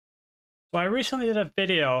So I recently did a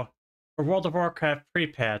video for World of Warcraft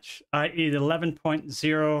pre-patch, i.e. the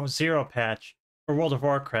 11.00 patch for World of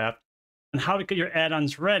Warcraft, and how to get your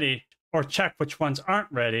add-ons ready or check which ones aren't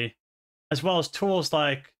ready, as well as tools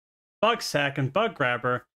like BugSack and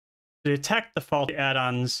BugGrabber to detect the faulty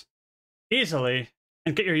add-ons easily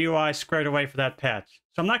and get your UI squared away for that patch.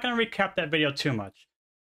 So I'm not going to recap that video too much.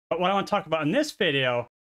 But what I want to talk about in this video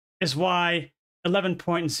is why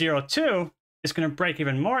 11.02 is going to break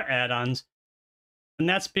even more add-ons. And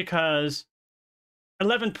that's because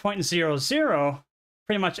 11.00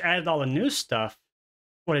 pretty much added all the new stuff.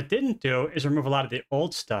 What it didn't do is remove a lot of the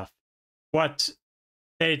old stuff, what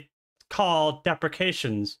they call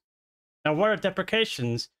deprecations. Now, what are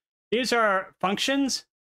deprecations? These are functions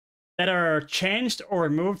that are changed or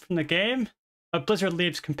removed from the game, but Blizzard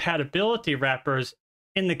leaves compatibility wrappers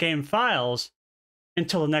in the game files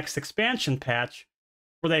until the next expansion patch,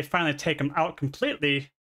 where they finally take them out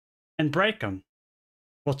completely and break them.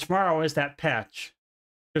 Well, tomorrow is that patch.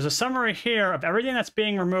 There's a summary here of everything that's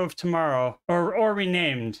being removed tomorrow or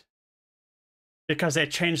renamed because they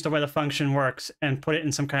changed the way the function works and put it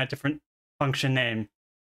in some kind of different function name.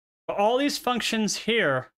 But all these functions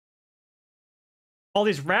here, all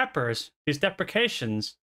these wrappers, these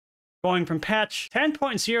deprecations, going from patch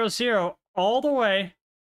 10.00 all the way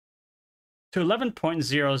to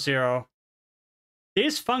 11.00,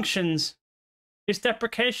 these functions, these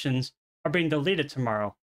deprecations, are being deleted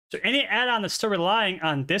tomorrow. So any add-on that's still relying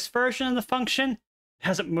on this version of the function,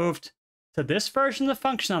 hasn't moved to this version of the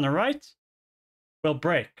function on the right, will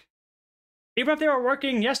break. Even if they were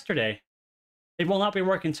working yesterday, they will not be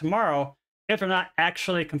working tomorrow if they're not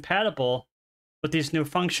actually compatible with these new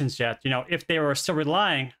functions yet. You know, if they were still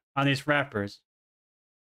relying on these wrappers.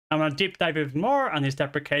 I'm going to deep dive even more on these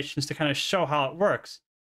deprecations to kind of show how it works.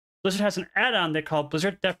 Blizzard has an add-on they call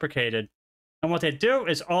Blizzard Deprecated. And what they do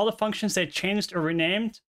is all the functions they changed or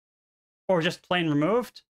renamed, or just plain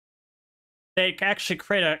removed, they actually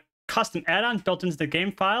create a custom add-on built into the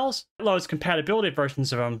game files. It loads compatibility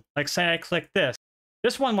versions of them. Like say I click this.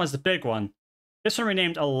 This one was the big one. This one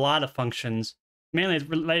renamed a lot of functions, mainly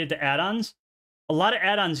related to add-ons. A lot of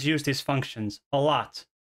add-ons use these functions, a lot.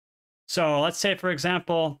 So let's say, for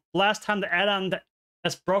example, last time the add-on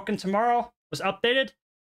that's broken tomorrow was updated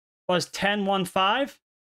was 10.15.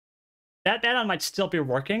 That add-on might still be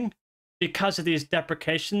working because of these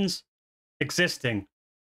deprecations existing,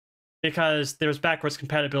 because there's backwards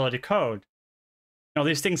compatibility code. You know,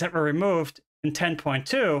 these things that were removed in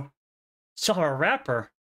 10.2 still have a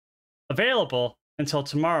wrapper available until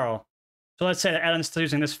tomorrow. So let's say the add-on is still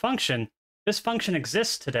using this function. This function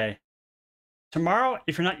exists today. Tomorrow,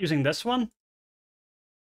 if you're not using this one,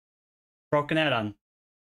 broken add-on.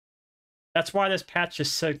 That's why this patch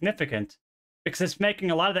is significant, because it's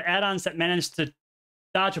making a lot of the add-ons that managed to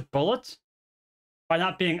dodge a bullet by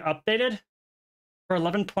not being updated for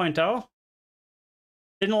 11.0,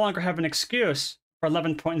 they no longer have an excuse for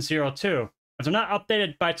 11.02. If they're not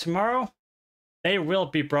updated by tomorrow, they will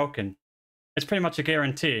be broken. It's pretty much a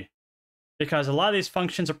guarantee, because a lot of these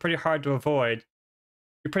functions are pretty hard to avoid.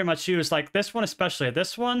 You pretty much use, like this one, especially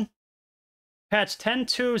this one. Patch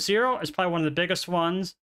 10.20 is probably one of the biggest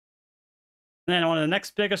ones. And then one of the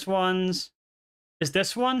next biggest ones is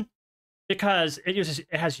this one, because it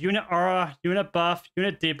has unit aura, unit buff,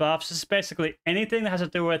 unit debuffs. This is basically anything that has to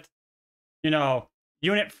do with, you know,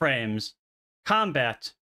 unit frames,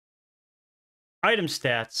 combat, item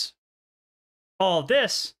stats. All of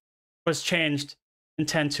this was changed in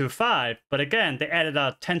 10.25, but again, they added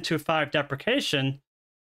a 10.25 deprecation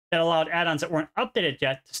that allowed add-ons that weren't updated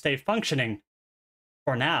yet to stay functioning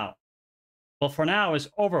for now. Well, for now is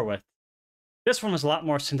over with. This one was a lot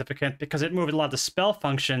more significant because it moved a lot of the spell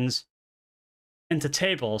functions into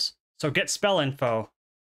tables. So get spell info,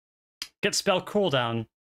 get spell cooldown.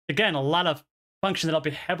 Again, a lot of functions that'll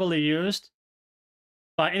be heavily used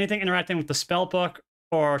by anything interacting with the spell book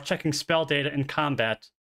or checking spell data in combat.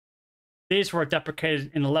 These were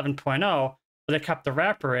deprecated in 11.0, but they kept the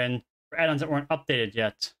wrapper in for add-ons that weren't updated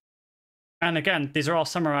yet. And again, these are all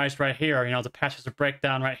summarized right here. You know, the patches are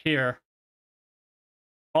breakdown right here.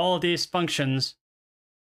 All of these functions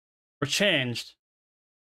were changed.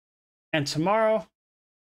 And tomorrow,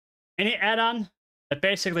 any add-on that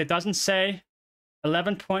basically doesn't say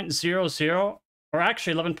 11.00, or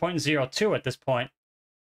actually 11.02 at this point,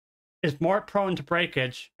 is more prone to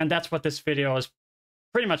breakage. And that's what this video is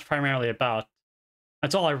pretty much primarily about.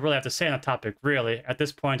 That's all I really have to say on the topic, really. At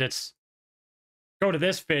this point, it's go to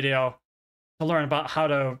this video to learn about how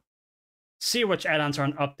to see which add-ons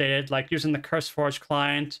aren't updated, like using the CurseForge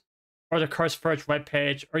client or the CurseForge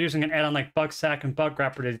webpage, or using an add-on like BugSack and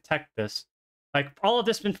BugGrabber to detect this. Like, all of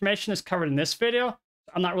this information is covered in this video.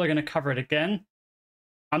 I'm not really going to cover it again.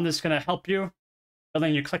 I'm just going to help you by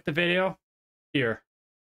letting you click the video here.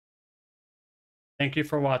 Thank you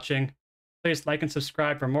for watching. Please like and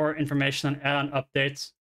subscribe for more information on add-on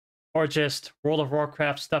updates, or just World of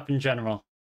Warcraft stuff in general.